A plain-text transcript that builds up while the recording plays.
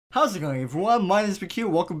How's it going, everyone? My name is McQ.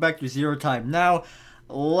 Welcome back to Zero Time. Now,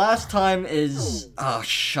 last time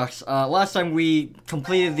last time we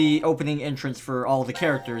completed the opening entrance for all the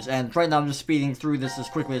characters, and right now I'm just speeding through this as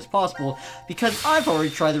quickly as possible, because I've already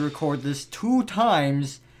tried to record this 2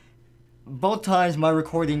 times. Both times my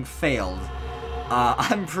recording failed.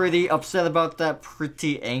 I'm pretty upset about that,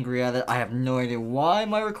 pretty angry at it. I have no idea why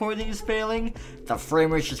my recording is failing. The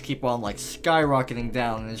frame rates just keep on, like, skyrocketing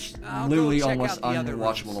down, and it's literally almost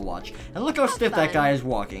unwatchable to watch. And look how stiff that guy is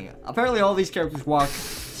walking. Apparently all these characters walk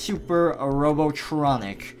super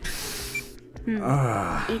robotronic.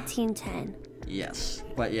 1810. Yes.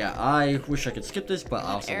 But yeah, I wish I could skip this, but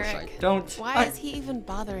I also wish I don't. Why is he even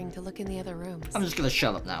bothering to look in the other rooms? I'm just gonna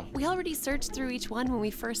shut up now. We already searched through each one when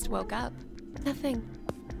we first woke up. Nothing.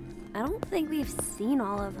 I don't think we've seen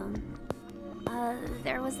all of them.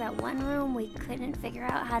 There was that one room we couldn't figure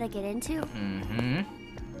out how to get into. Mm-hmm.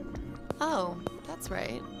 Oh, that's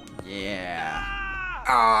right.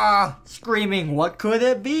 Yeah. Screaming, what could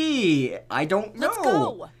it be? I don't know. Let's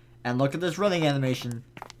go! And look at this running animation.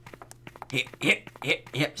 Hip,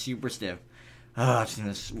 super stiff. I've seen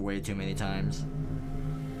this way too many times.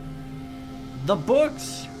 The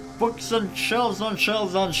books! Books on shelves on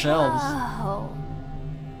shelves on shelves. Oh.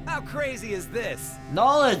 How crazy is this?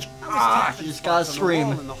 Knowledge! You just gotta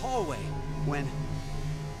scream. In the hallway when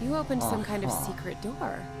You opened some kind of secret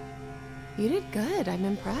door. You did good. I'm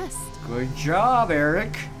impressed. Good job,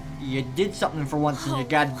 Eric. You did something for once in your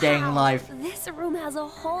goddamn life. This room has a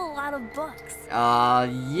whole lot of books.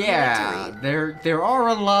 Yeah. There are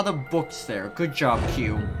a lot of books there. Good job,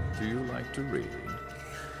 Q. Do you like to read?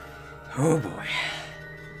 Oh boy.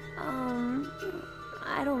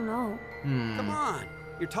 I don't know. Come on.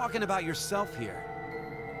 You're talking about yourself here.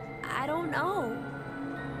 I don't know.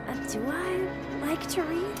 Do I like to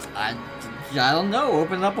read? I don't know.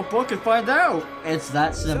 Open up a book and find out. It's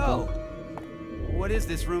that simple. So, what is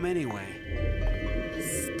this room anyway?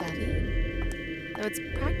 Study? Though it's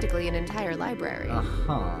practically an entire library.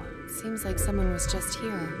 Uh-huh. Seems like someone was just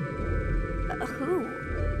here. Who?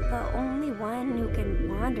 The only one who can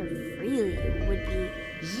wander freely would be...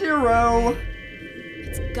 Zero!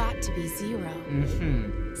 It's got to be Zero.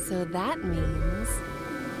 Mm-hmm. So that means...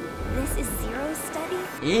 This is Zero's study?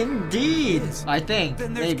 Indeed! I think.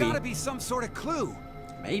 Then there's Maybe. gotta be some sort of clue.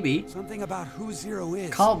 Maybe. Something about who Zero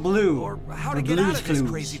is. Call Blue. Or how The to get out Blue's of this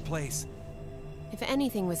Clues. crazy place. if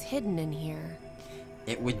anything was hidden in here...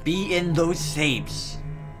 It would be in those safes.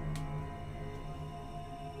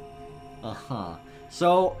 Uh-huh.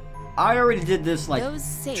 So, I already did this like Those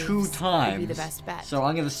safes 2 times. would be the best bet. So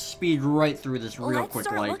I'm gonna speed right through this real Let's quick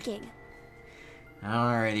start like. looking.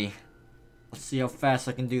 Alrighty. Let's see how fast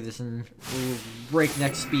I can do this in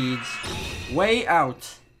breakneck speeds. Way out.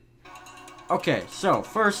 Okay, so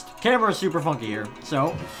first, camera's super funky here.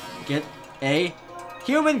 So, get a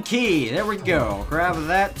human key. There we go. Grab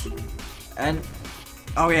that. And,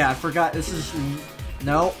 oh yeah, I forgot. This is,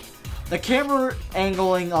 no. The camera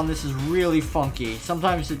angling on this is really funky.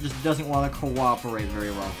 Sometimes it just doesn't want to cooperate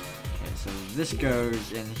very well. Okay, so this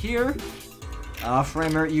goes in here.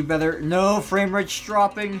 Frame rate, you better... No, frame rate's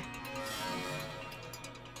dropping.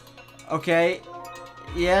 Okay.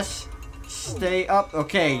 Yes. Stay up.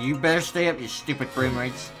 Okay, you better stay up, you stupid frame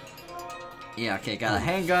rates. Yeah, okay, got a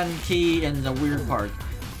handgun key and the weird part.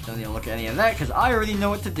 Don't need to look at any of that, because I already know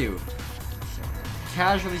what to do. So,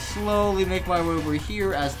 casually, slowly make my way over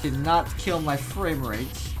here as to not kill my frame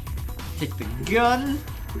rates. Take the gun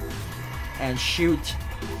and shoot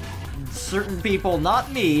certain people,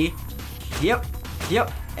 not me. Yep,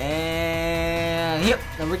 and yep,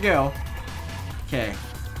 there we go. Okay,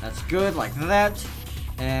 that's good, like that.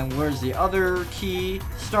 And where's the other key?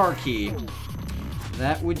 Star key.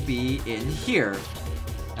 That would be in here.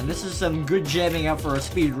 And this is some good jamming out for a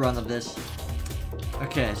speed run of this.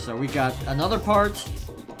 Okay, so we got another part.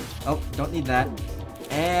 Oh, don't need that.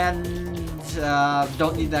 And,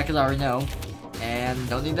 don't need that because I already know. And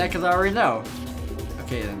don't need that because I already know.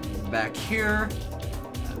 Okay, then back here.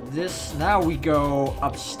 This, now we go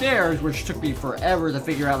upstairs, which took me forever to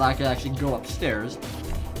figure out that I could actually go upstairs.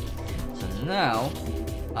 So now,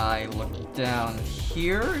 I look down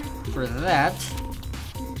here for that.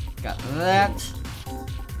 Got that.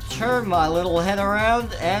 Turn my little head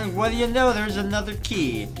around, and what do you know, there's another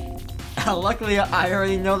key. Luckily, I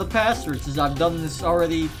already know the password, since I've done this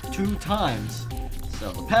already 2 times.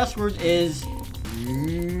 So, the password is...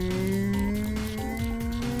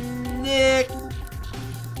 Nick.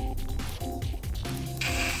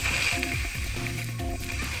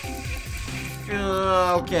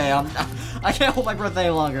 Okay, I can't hold my breath any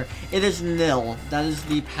longer. It is nil. That is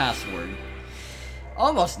the password.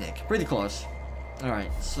 Almost Nick. Pretty close.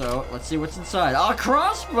 Alright, so let's see what's inside. A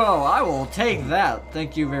crossbow! I will take that.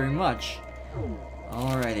 Thank you very much.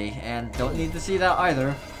 Alrighty, and don't need to see that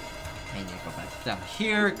either. And you go back down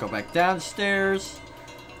here, go back downstairs.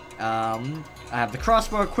 I have the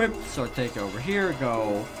crossbow equipped, so take over here,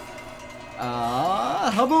 go.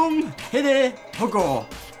 Haboom! Hit it! Hogo!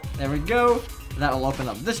 There we go. That will open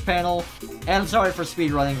up this panel. And I'm sorry for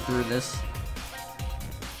speed running through this.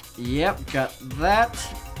 Yep, got that.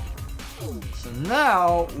 So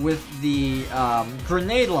now, with the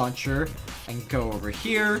grenade launcher, I can go over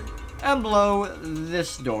here and blow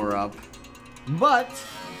this door up. But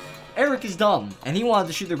Eric is dumb, and he wanted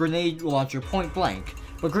to shoot the grenade launcher point blank.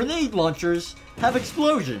 But grenade launchers have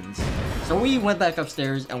explosions. So we went back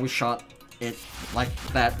upstairs and we shot it like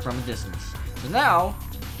that from a distance. So now,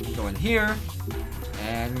 go in here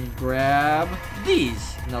and grab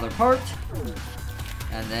these. Another part.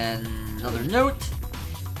 And then another note.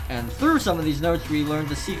 And through some of these notes, we learned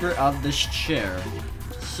the secret of this chair.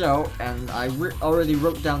 So, and I already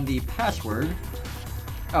wrote down the password.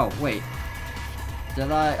 Oh, wait.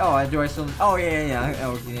 Did I? Oh, do I still? Oh, yeah.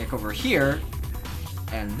 Oh, we can go over here.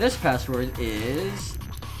 And this password is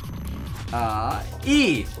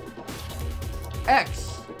E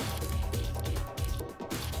X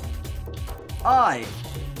I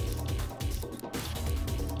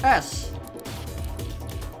S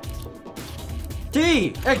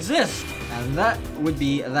T exist, and that would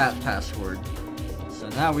be that password. So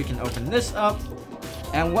now we can open this up,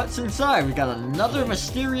 and what's inside? We got another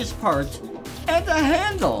mysterious part and a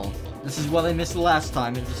handle. This is what I missed last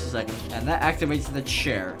time in just a second, and that activates the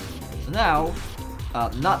chair. So now,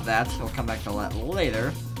 not that, we'll come back to that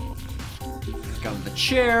later. Go to the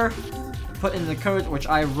chair, put in the code, which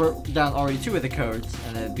I wrote down already 2 of the codes,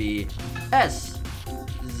 and it'd be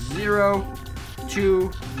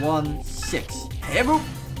S0216. Hey, boop!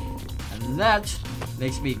 And that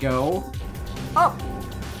makes me go up!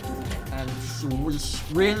 And just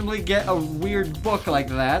randomly get a weird book like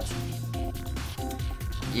that.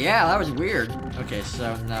 Yeah, that was weird. Okay,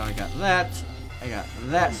 so now I got that. I got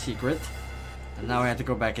that secret. And now I have to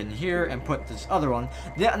go back in here and put this other one.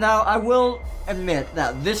 Yeah, now, I will admit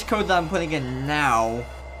that this code that I'm putting in now,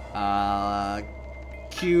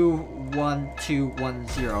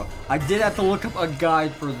 Q1210, I did have to look up a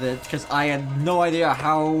guide for this because I had no idea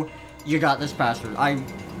how you got this password. I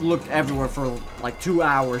looked everywhere for like 2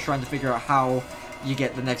 hours trying to figure out how you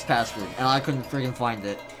get the next password, and I couldn't freaking find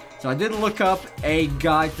it. So I did look up a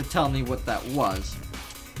guide to tell me what that was.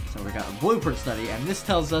 So we got a blueprint study, and this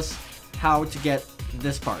tells us how to get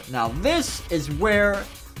this part. Now this is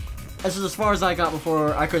as far as I got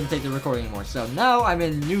before I couldn't take the recording anymore. So now I'm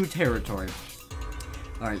in new territory.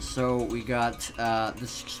 Alright, so we got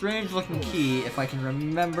this strange looking key, if I can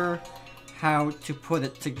remember how to put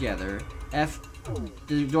it together.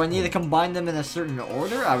 Do I need to combine them in a certain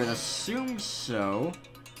order? I would assume so.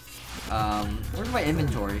 Where's my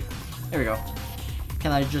inventory? There we go.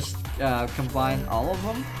 Can I just combine all of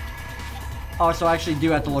them? Oh, so I actually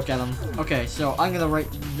do have to look at them. Okay, so I'm gonna write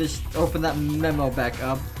this, open that memo back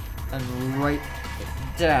up, and write it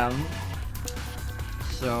down.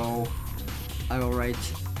 So I will write,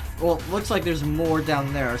 well, looks like there's more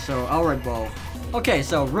down there, so I'll write both. Okay,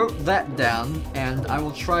 so wrote that down, and I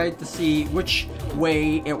will try to see which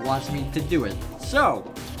way it wants me to do it. So,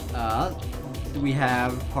 we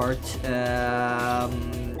have part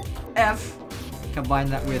F,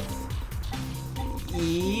 combine that with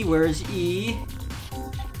E. Where's E?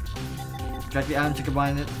 Drag the item to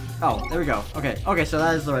combine it. Oh, there we go. Okay, so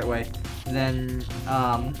that is the right way. Then,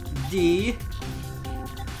 D.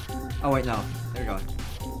 Oh, wait, no. There we go.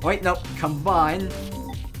 Wait, no. Combine.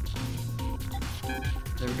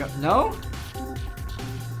 There we go. No?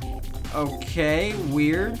 Okay,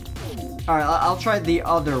 weird. Alright, I'll try the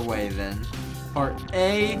other way then. Part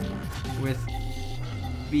A with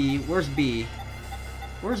B. Where's B?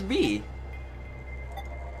 Where's B?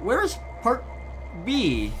 Where's part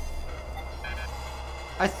B?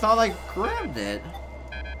 I thought I grabbed it.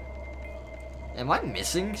 Am I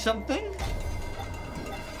missing something?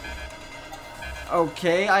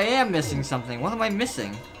 Okay, I am missing something. What am I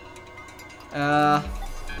missing?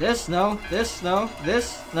 This, no. This, no.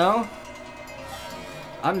 This, no.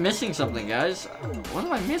 I'm missing something, guys. What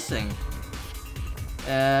am I missing?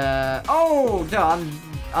 Oh, no,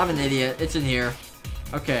 I'm an idiot. It's in here.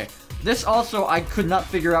 Okay. This also, I could not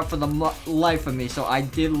figure out for the life of me, so I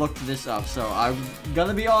did look this up. So I'm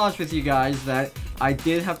gonna be honest with you guys that I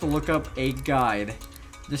did have to look up a guide.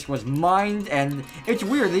 This was mined, and it's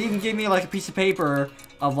weird. They even gave me like a piece of paper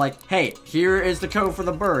of like, hey, here is the code for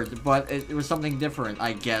the bird, but it was something different,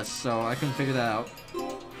 I guess. So I couldn't figure that out.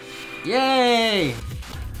 Yay!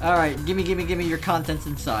 Alright, gimme your contents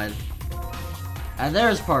inside. And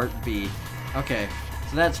there's part B. Okay,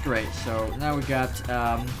 so that's great. So now we got,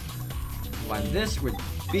 combine this with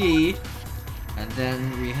B. And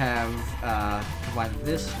then we have, combine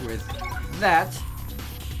this with that.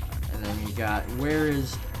 And then we got,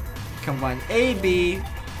 combine AB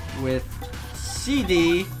with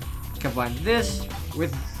CD. Combine this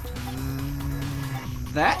with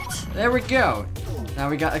that. There we go. Now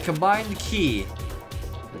we got a combined key.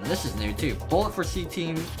 And this is new too. Bullet for C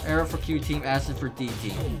team, arrow for Q team, acid for D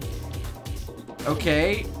team.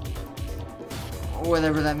 Okay.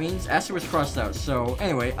 Whatever that means. Acid was crossed out. So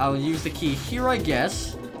anyway, I'll use the key here, I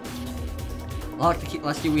guess.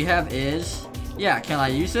 Last key we have is... Yeah, can I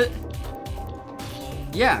use it?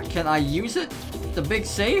 Yeah, can I use it? The big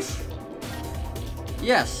safe?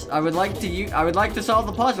 Yes, I would like to solve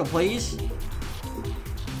the puzzle, please.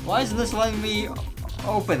 Why isn't this letting me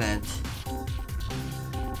open it?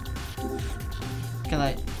 Can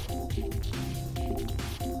I...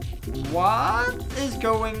 What is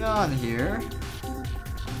going on here?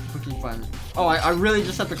 Clicking fun. Oh, I really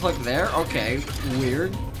just have to click there? Okay,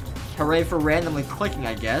 weird. Hooray for randomly clicking,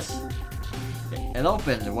 I guess. It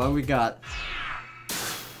opened. What do we got?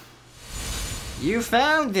 You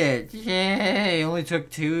found it! Yay! Only took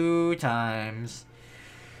 2 times.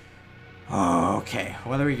 Okay,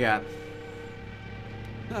 what do we got?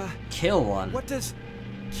 Kill one. What does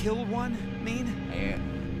kill one mean? Yeah.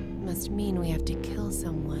 Must mean we have to kill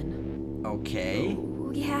someone. Okay.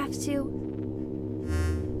 We have to.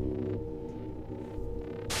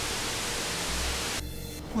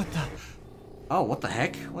 What the? Oh, what the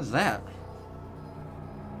heck? What's that?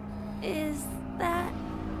 Is that...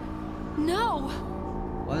 No!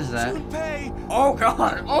 What is that? Junpei! Oh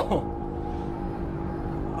god! Oh!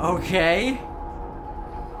 Okay.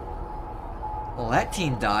 Well, that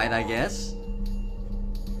team died, I guess.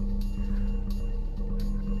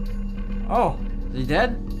 Oh, is he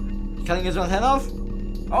dead? Cutting his own head off?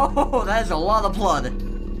 Oh, that is a lot of blood.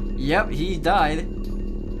 Yep, he died.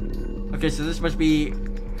 Okay, so this must be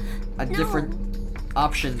a different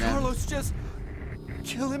option then. Carlos just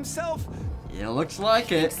kill himself? It looks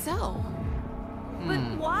like it. So? But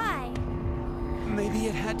why? Maybe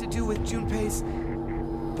it had to do with Junpei's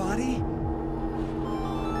body?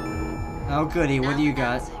 Oh goody, what do you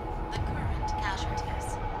got? The current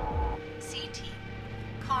casualties. C team,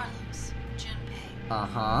 Carlos, Junpei.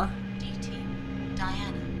 Uh-huh. D team,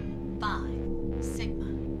 Diana, 5, Sigma.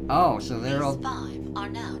 Oh, so they're all These 5 are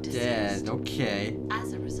now deceased. dead. Okay.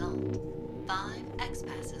 As a result, 5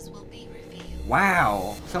 X-passes will be revealed.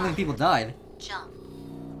 Wow, so many people died. Jump,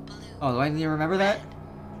 blue, Oh, do I need to remember that?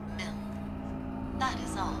 red, milk. That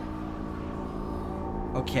is all.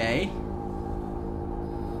 Okay.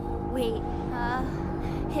 Wait,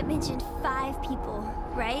 it mentioned 5 people,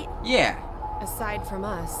 right? Yeah. Aside from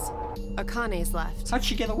us, Akane's left. How'd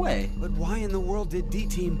she get away? But why in the world did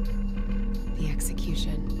D-Team... The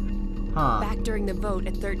execution. Huh. Back during the vote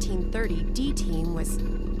at 1330, D-Team was...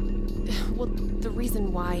 Well, the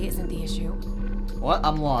reason why isn't the issue. What?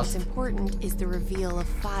 I'm What's lost. important is the reveal of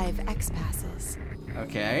 5 X-passes.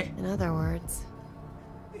 Okay. In other words...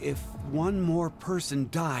 If one more person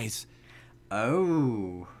dies...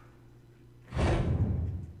 Oh.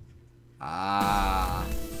 Ah.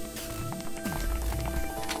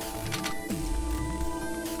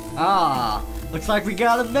 Ah. Looks like we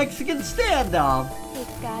got a Mexican standoff. Hey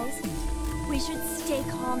guys, we should stay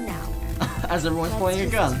calm now. As everyone's Let's pointing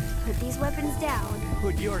a just gun. Put these weapons down.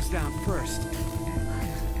 Put yours down first.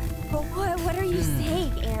 But what are you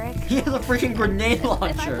saying, Eric? He has a freaking grenade If I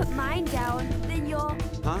launcher. put mine down, then you'll...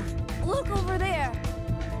 Huh? Look over there.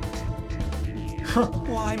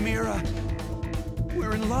 Why, Mira?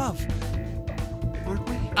 We're in love. Aren't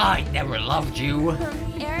we? I never loved you.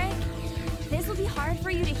 Eric, this will be hard for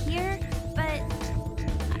you to hear, but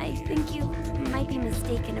I think you might be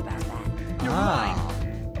mistaken about that. Ah.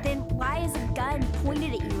 Then why is a gun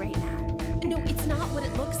pointed at you right now? No, it's not what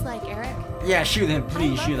it looks like, Eric. Yeah, shoot him.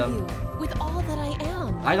 Please I shoot love him. you with all that I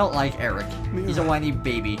am. I don't like Eric. He's a whiny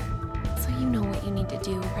baby. So you know what you need to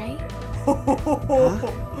do, right?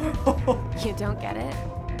 You don't get it?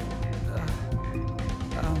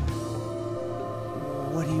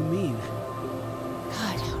 What do you mean?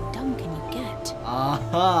 God, how dumb can you get?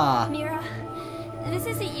 Aha. Mira, this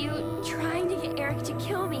isn't you trying to get Eric to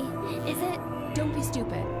kill me, is it? Don't be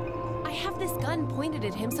stupid. I have this gun pointed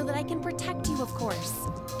at him so that I can protect you, of course.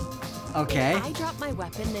 Okay. If I drop my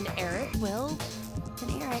weapon, then Eric will...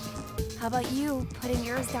 Then Eric, how about you putting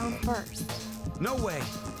yours down first? No way.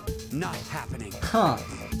 Not happening. Huh.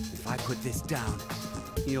 If I put this down,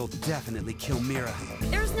 you'll definitely kill Mira.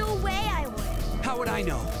 There's no way I would. How would I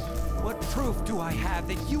know? What proof do I have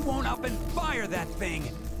that you won't up and fire that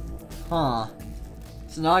thing? Huh.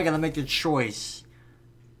 So now I gotta make a choice.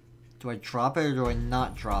 Do I drop it or do I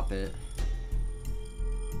not drop it?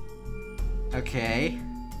 Okay.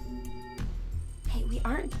 Hey, we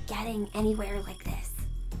aren't getting anywhere like this.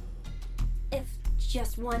 If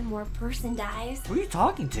just one more person dies. Who are you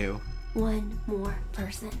talking to? One more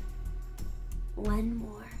person. One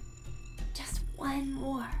more. Just one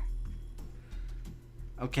more.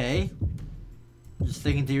 Okay. Just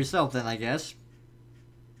thinking to yourself then, I guess.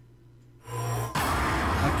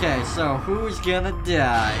 Okay, so who's gonna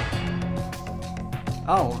die?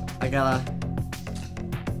 Oh, I gotta...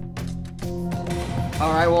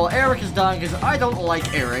 Alright, well, Eric is dying because I don't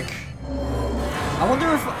like Eric. I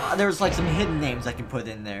wonder if there's like some hidden names I can put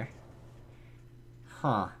in there.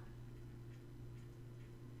 Huh.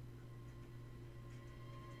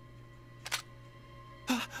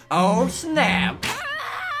 Oh, snap!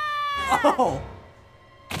 Oh!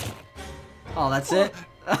 Oh, that's it?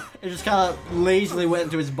 It just kind of lazily went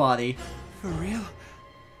into his body. For real?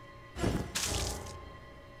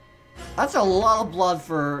 That's a lot of blood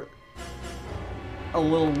for a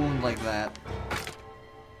little wound like that.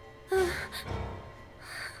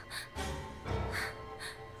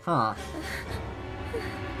 Huh.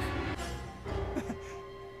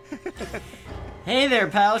 Hey there,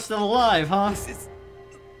 pal. Still alive, huh? This is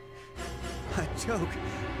a joke,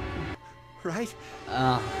 right?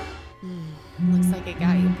 Looks like it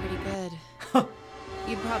got you pretty good.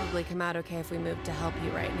 You'd probably come out okay if we moved to help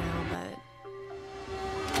you right now, but...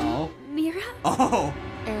 Oh. Mira? Oh!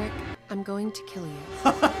 Eric, I'm going to kill you.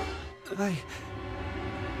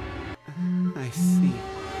 I see.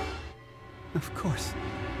 Of course.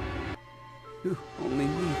 You only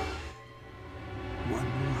need one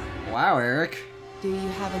more. Wow, Eric. Do you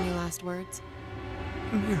have any last words?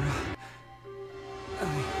 Mira,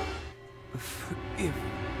 I forgive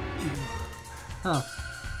you. Huh.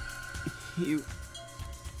 You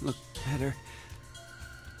look better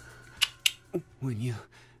when you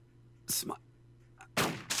smile.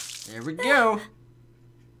 There we go.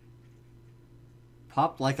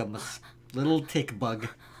 Pop like a little tick bug.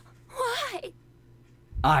 Why?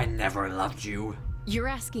 I never loved you. You're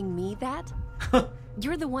asking me that?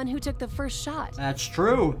 You're the one who took the first shot. That's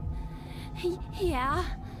true. Yeah.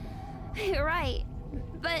 You're right.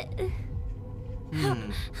 But...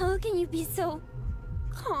 How can you be so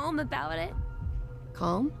calm about it?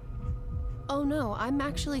 Calm? Oh no, I'm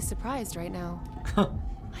actually surprised right now.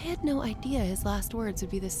 I had no idea his last words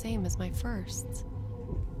would be the same as my first.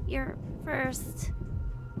 Your first...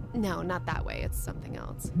 No, not that way. It's something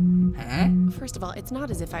else. Huh? First of all, it's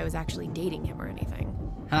not as if I was actually dating him or anything.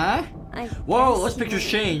 Huh? Whoa, let's pictures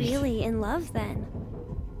change. Really in love then?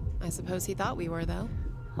 I suppose he thought we were, though.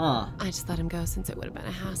 Huh. I just let him go since it would have been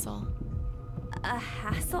a hassle. A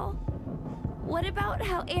hassle? What about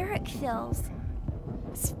how Eric feels?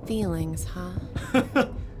 His feelings, huh?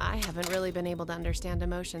 I haven't really been able to understand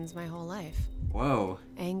emotions my whole life. Whoa.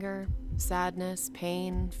 Anger, sadness,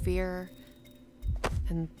 pain, fear,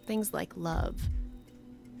 and things like love.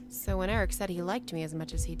 So when Eric said he liked me as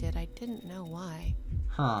much as he did, I didn't know why.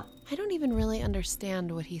 Huh. I don't even really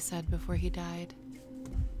understand what he said before he died.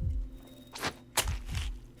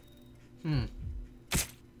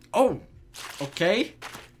 Oh! Okay.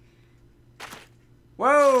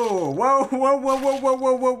 Whoa! Whoa, whoa, whoa, whoa, whoa,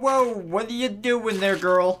 whoa, whoa, whoa! What are you doing there,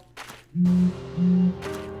 girl?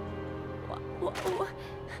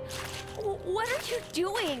 What are you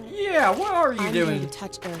doing? Yeah, what are you I'm doing? going to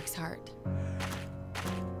touch Eric's heart.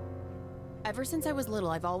 Ever since I was little,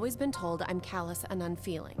 I've always been told I'm callous and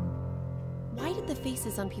unfeeling. Why did the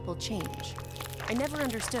faces on people change? I never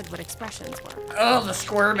understood what expressions were. Oh, the I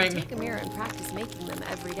squirming. take a mirror and practice making them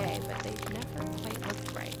every day, but they never quite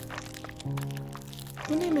looked right.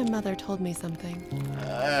 One day my mother told me something. Deep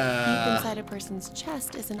inside a person's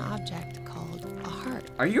chest is an object called a heart.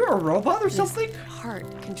 Are you a robot or something? This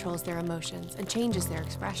heart controls their emotions and changes their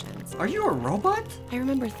expressions. Are you a robot? I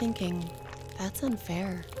remember thinking, that's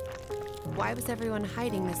unfair. Why was everyone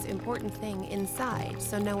hiding this important thing inside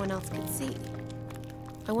so no one else could see?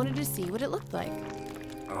 I wanted to see what it looked like.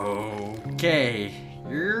 Okay.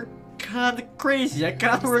 You're kinda crazy. I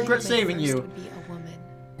kinda regret saving you. Would be a woman,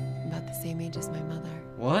 about the same age as my mother.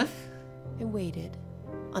 What? I waited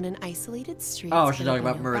on an isolated street. Oh, she's talking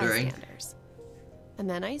about murdering. Bystanders. And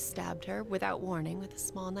then I stabbed her without warning with a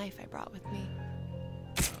small knife I brought with me.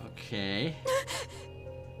 Okay.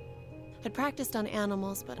 I'd practiced on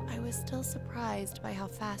animals, but I was still surprised by how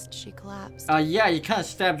fast she collapsed. Yeah, you kinda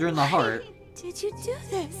stabbed her in the heart. Did you do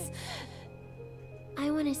this? I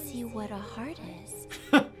want to see what a heart is.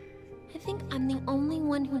 I think I'm the only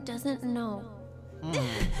one who doesn't know.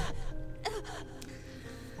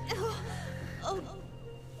 Oh,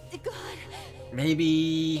 God.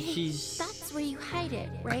 Maybe she's That's where you hide it,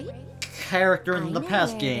 right? character in I the know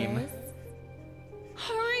past where it game. is.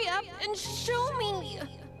 Hurry up and show me.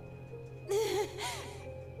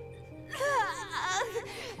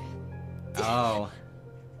 Oh.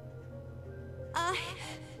 I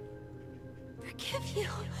forgive you.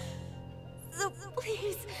 So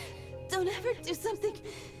please, don't ever do something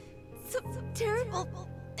so terrible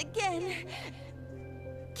again.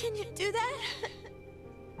 Can you do that?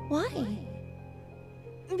 Why?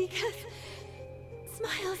 Because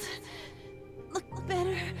smiles look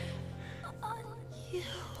better on you.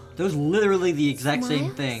 Those literally the exact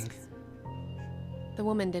same Smiles? thing. The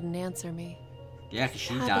woman didn't answer me. Yeah, 'cause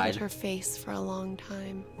she Habit died. her face for a long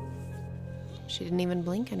time. She didn't even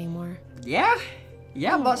blink anymore. Yeah?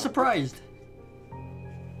 Yeah, I'm not surprised.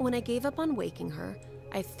 When I gave up on waking her,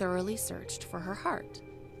 I thoroughly searched for her heart.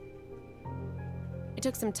 It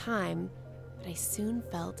took some time, but I soon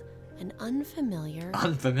felt an unfamiliar,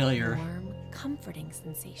 Unfamiliar. warm, comforting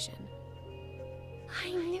sensation.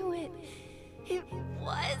 I knew it. It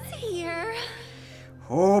was here.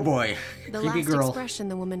 Oh boy. The Creepy last girl. expression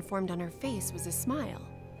the woman formed on her face was a smile.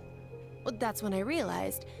 Well, that's when I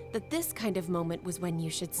realized that this kind of moment was when you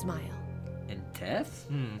should smile. In death?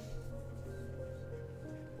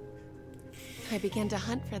 I began to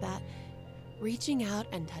hunt for that, reaching out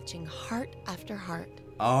and touching heart after heart.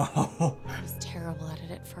 Oh. I was terrible at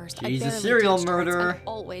it at first. She's I a barely serial touched hearts, murderer. and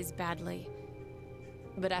always badly.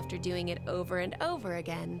 But after doing it over and over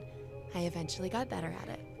again, I eventually got better at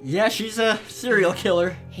it. Yeah, she's a serial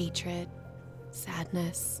killer. Hatred,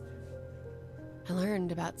 sadness. I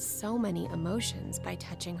learned about so many emotions by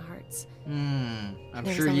touching hearts. I'm There sure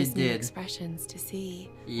was you always new did. expressions to see.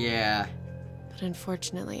 Yeah. But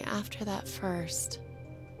unfortunately, after that first,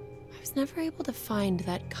 I was never able to find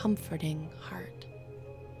that comforting heart.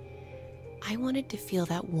 I wanted to feel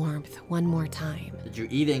that warmth one more time. Did you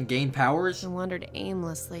eat it and gain powers? I wandered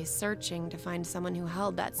aimlessly, searching to find someone who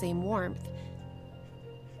held that same warmth.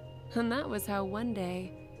 And that was how one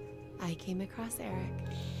day I came across Eric.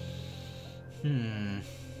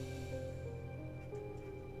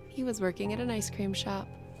 He was working at an ice cream shop.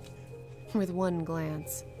 With one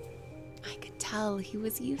glance, I could tell he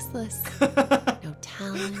was useless. No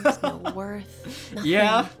talent, no worth, nothing.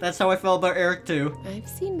 Yeah, that's how I felt about Eric too. I've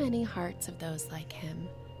seen many hearts of those like him,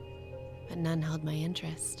 but none held my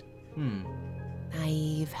interest.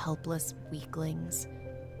 Naive, helpless weaklings.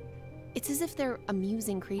 It's as if they're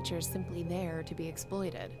amusing creatures simply there to be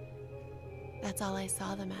exploited. That's all I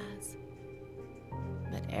saw them as.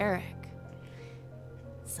 But Eric,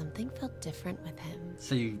 something felt different with him.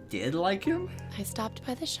 So you did like him? I stopped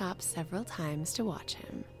by the shop several times to watch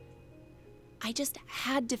him. I just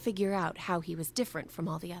had to figure out how he was different from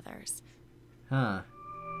all the others. Huh.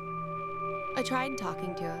 I tried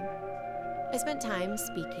talking to him. I spent time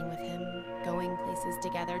speaking with him, going places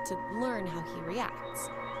together to learn how he reacts.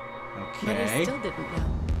 But I Okay. still didn't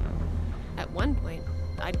know. At one point,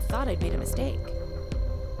 I thought I'd made a mistake.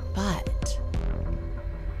 But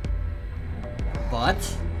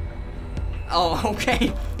Oh,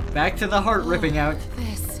 okay. Back to the heart ripping out.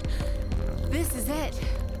 this is it.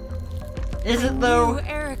 Is I it though? knew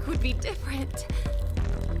Eric would be different.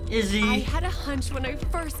 Is I he? had a hunch when I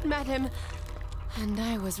first met him, and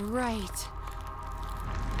I was right.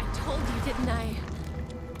 I told you, didn't I?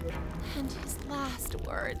 And his last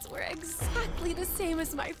words were exactly the same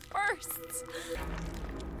as my first.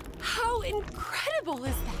 How incredible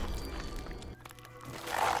is that?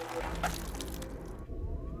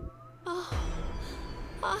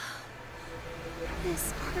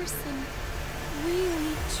 This person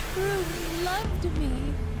really, truly loved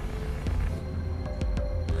me.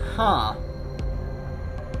 Huh.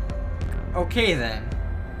 Okay then.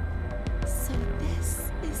 So this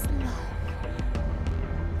is love.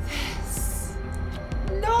 This.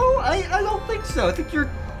 No, I don't think so. I think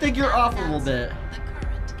you're off a little bit. The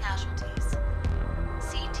current casualties.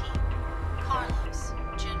 C Team, Carlos,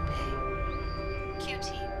 Junpei. Q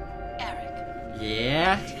Team, Eric.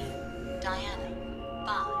 Yeah. Team, Diana,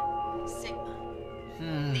 Phi,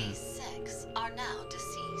 Sigma. These 6 are now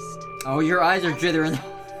deceased. Oh, your eyes are As a jittering.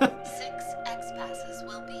 result, 6 X-passes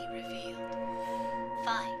will be revealed.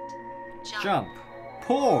 Fight, Jump.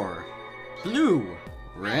 Pour. Blue.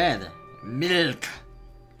 Red. Milk.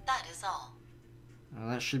 That is all. Well,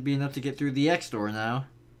 that should be enough to get through the X door now.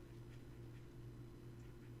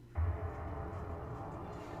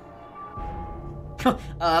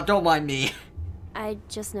 Oh. Don't mind me. I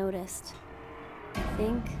just noticed. I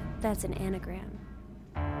think that's an anagram.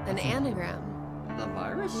 An anagram. The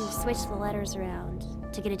virus? We've switched the letters around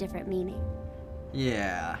to get a different meaning.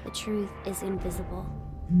 Yeah. The truth is invisible.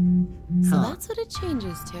 So Huh. that's what it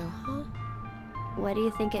changes to, huh? What do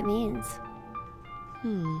you think it means?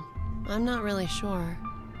 I'm not really sure.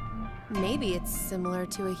 Maybe it's similar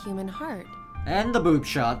to a human heart. And the boob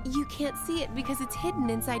shot. You can't see it because it's hidden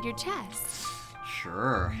inside your chest.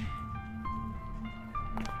 Sure.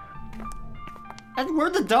 And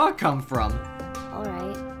where'd the dog come from?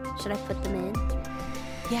 Alright, should I put them in?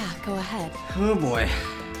 Yeah, go ahead. Oh boy.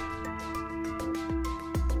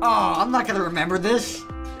 Oh, I'm not gonna remember this.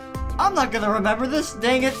 I'm not gonna remember this,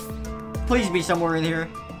 dang it. Please be somewhere in here.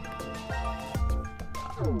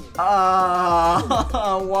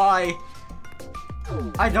 Why?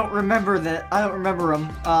 I don't remember that. I don't remember them.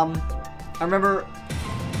 I remember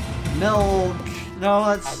milk. No,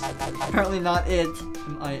 that's apparently not it.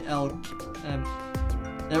 M-I-L-K.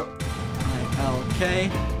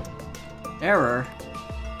 Error.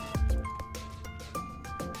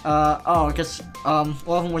 Oh, I guess, one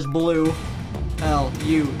of them was blue.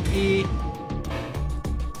 L-U-E.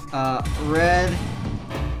 Red.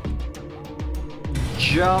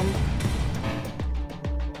 Jump.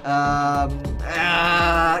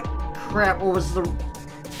 Crap, what was the...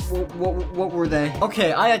 What were they?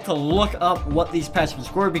 Okay, I had to look up what these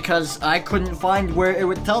passwords were because I couldn't find where it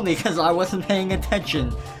would tell me because I wasn't paying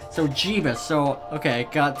attention. So, Jeebus. So, okay,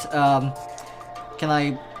 got, can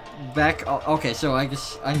I back... Oh, okay, so I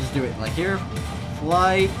guess I can just do it like here.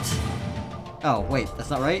 Flight... Oh, wait,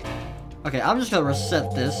 that's not right? Okay, I'm just gonna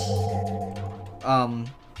reset this.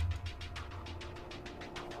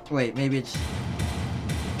 Wait, maybe it's...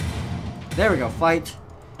 There we go, fight.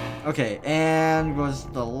 Okay, and was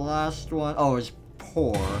the last one? Oh, it's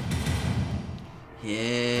poor.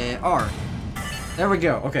 Yeah, R. There we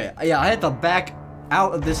go. Okay, yeah, I had to back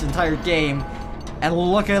out of this entire game and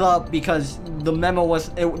look it up because the memo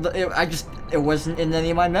was... It wasn't in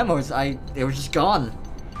any of my memos. It was just gone.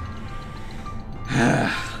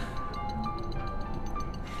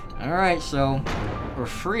 Alright, so we're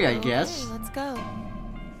free, I guess. Okay, let's go.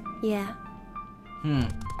 Yeah.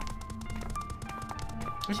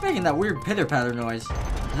 Who's making that weird pitter-patter noise?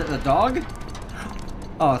 Is it the dog?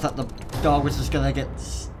 Oh, I thought the dog was just gonna get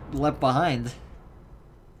left behind.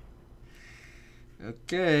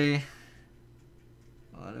 Okay.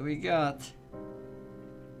 What do we got?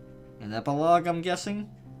 An epilogue, I'm guessing?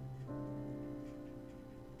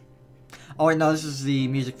 Oh wait, no, this is the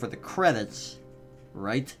music for the credits,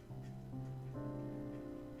 right?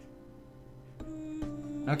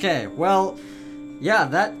 Okay, well, yeah,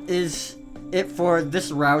 that is it for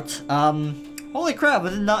this route. Holy crap, I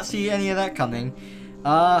did not see any of that coming.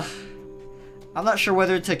 I'm not sure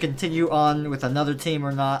whether to continue on with another team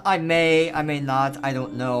or not. I may not, I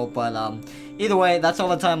don't know, but, either way, that's all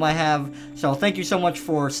the time I have. So thank you so much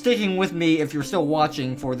for sticking with me if you're still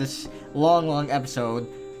watching for this long episode,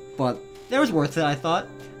 but it was worth it, I thought.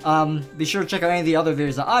 Be sure to check out any of the other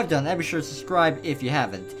videos that I've done, and be sure to subscribe if you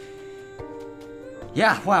haven't.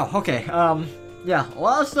 Yeah, wow, okay, yeah, a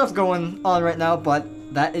lot of stuff going on right now, but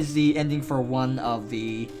that is the ending for one of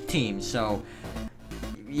the teams, so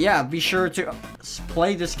yeah, be sure to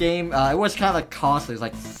play this game. It was kind of costly, it was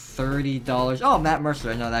like $30. Oh, Matt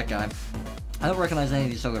Mercer, I know that guy. I don't recognize any of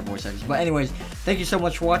these other voice actors, but anyways, thank you so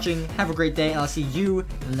much for watching, have a great day, and I'll see you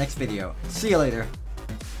in the next video. See you later.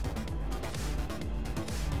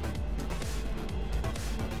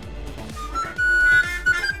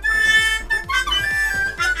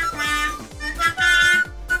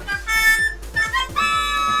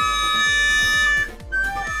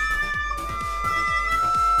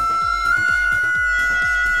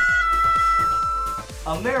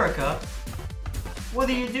 America? What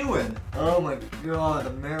are you doing? Oh my god,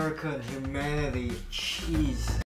 America and humanity. Jeez.